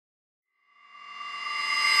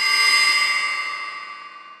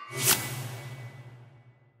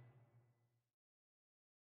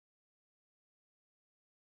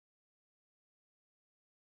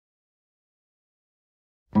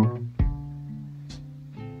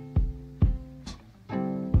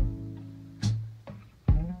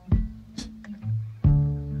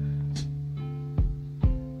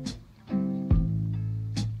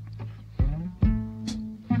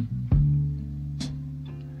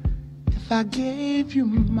if I gave you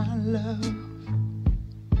my love?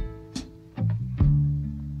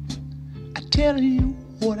 I tell you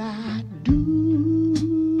what I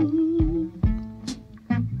do.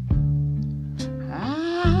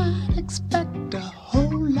 I expect a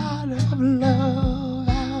whole lot of love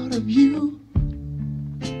out of you.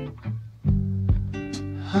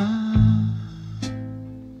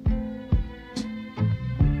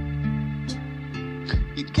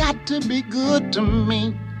 You got to be good to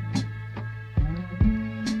me.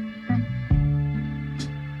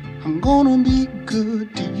 I'm gonna be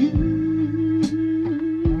good to you.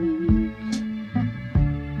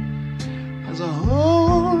 There's a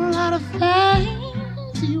whole lot of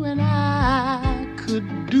things you and I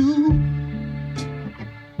could do.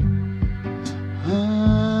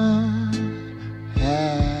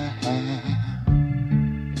 Yeah.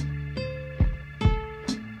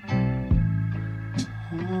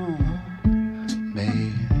 Oh,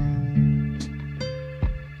 babe.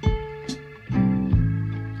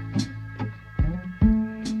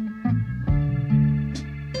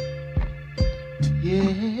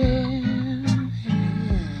 Yeah.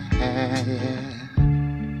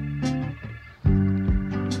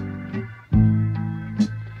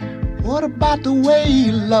 What about the way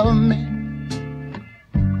you love me?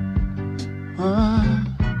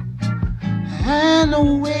 And the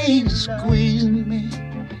way you squeeze me.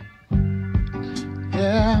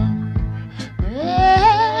 Yeah.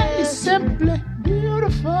 Yeah, you're simply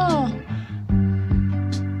beautiful.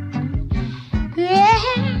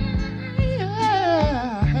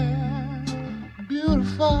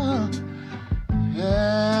 Beautiful,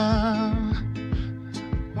 yeah.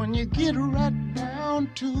 When you get right down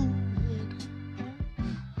to it.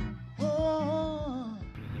 Oh.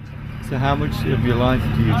 So how much of your life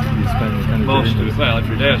do you spend kind of most of it? Well,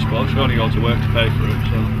 every day I suppose. You only go to work to pay for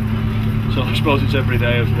it, so I suppose it's every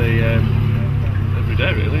day of the every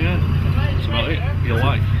day really. Yeah, that's about it. Your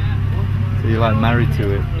life. So you're like married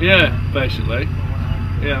to it? Yeah, basically.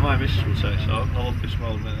 Yeah, my missus would say so. I love this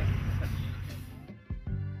world minute.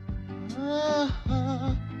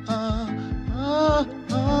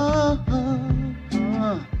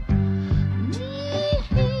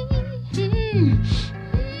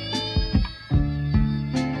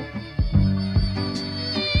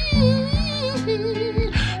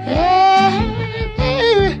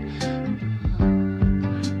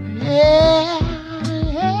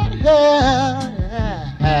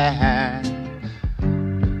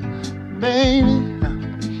 Baby,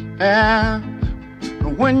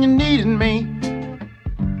 when you needed me,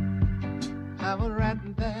 I was right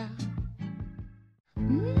there.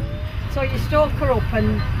 So you stoke her up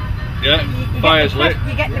and yeah, fire's lit.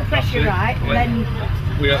 You get the pressure right, and then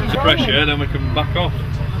we get the pressure, then we can back off.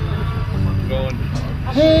 Go on.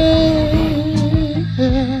 Hey,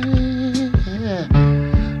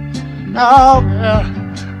 no, girl.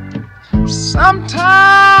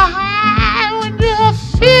 Sometimes when you're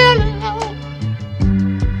feeling low,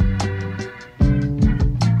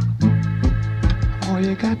 all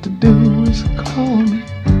you got to do is call me.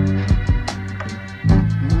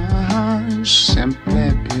 I'm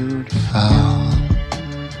simply beautiful.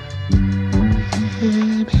 Hey,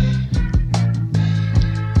 baby,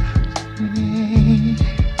 baby.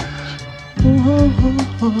 Oh,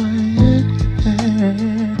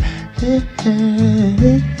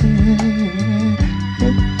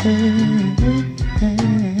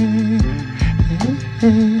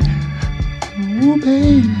 Ooh,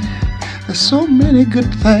 baby, there's so many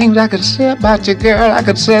good things I could say about you, girl. I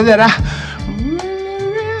could say that